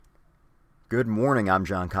Good morning, I'm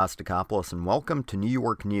John Kostakopoulos, and welcome to New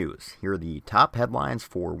York News. Here are the top headlines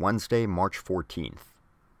for Wednesday, March 14th.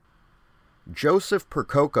 Joseph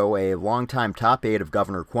Percoco, a longtime top aide of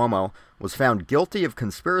Governor Cuomo, was found guilty of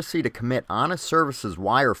conspiracy to commit honest services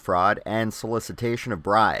wire fraud and solicitation of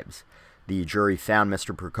bribes. The jury found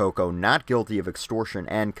Mr. Percoco not guilty of extortion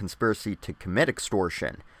and conspiracy to commit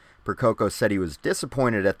extortion. Percoco said he was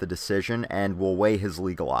disappointed at the decision and will weigh his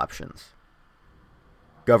legal options.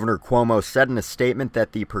 Governor Cuomo said in a statement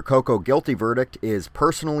that the Percoco guilty verdict is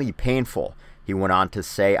personally painful. He went on to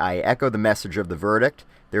say, "I echo the message of the verdict.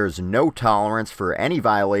 There is no tolerance for any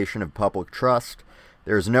violation of public trust.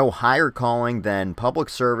 There is no higher calling than public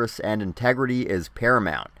service, and integrity is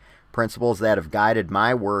paramount, principles that have guided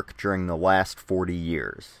my work during the last 40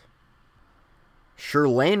 years.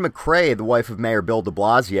 Chirlane McCray, the wife of Mayor Bill de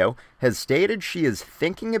Blasio, has stated she is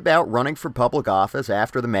thinking about running for public office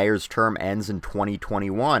after the mayor's term ends in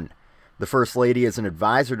 2021. The First Lady is an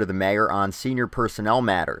advisor to the mayor on senior personnel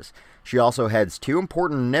matters. She also heads two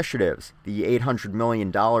important initiatives, the $800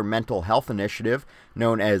 million mental health initiative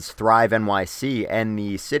known as Thrive NYC and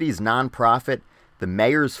the city's nonprofit, the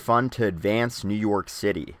Mayor's Fund to Advance New York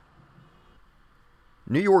City.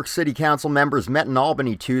 New York City Council members met in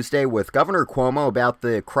Albany Tuesday with Governor Cuomo about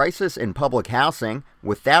the crisis in public housing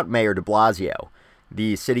without Mayor de Blasio.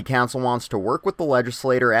 The City Council wants to work with the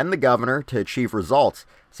legislator and the governor to achieve results,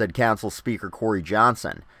 said Council Speaker Corey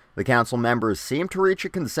Johnson. The council members seemed to reach a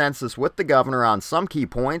consensus with the governor on some key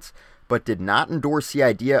points, but did not endorse the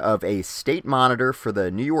idea of a state monitor for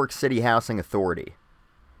the New York City Housing Authority.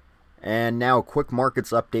 And now a quick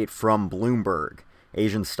markets update from Bloomberg.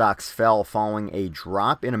 Asian stocks fell following a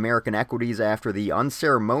drop in American equities after the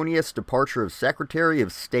unceremonious departure of Secretary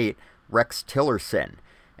of State Rex Tillerson.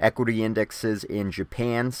 Equity indexes in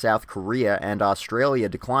Japan, South Korea, and Australia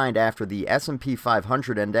declined after the S&P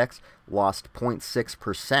 500 index lost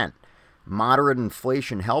 0.6%. Moderate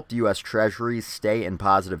inflation helped U.S. Treasuries stay in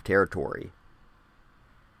positive territory.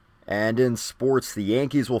 And in sports, the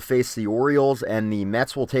Yankees will face the Orioles and the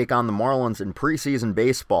Mets will take on the Marlins in preseason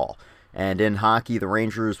baseball. And in hockey, the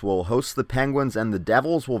Rangers will host the Penguins and the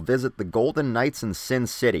Devils will visit the Golden Knights in Sin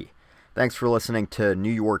City. Thanks for listening to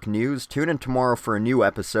New York News. Tune in tomorrow for a new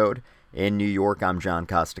episode. In New York, I'm John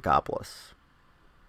Kostakopoulos.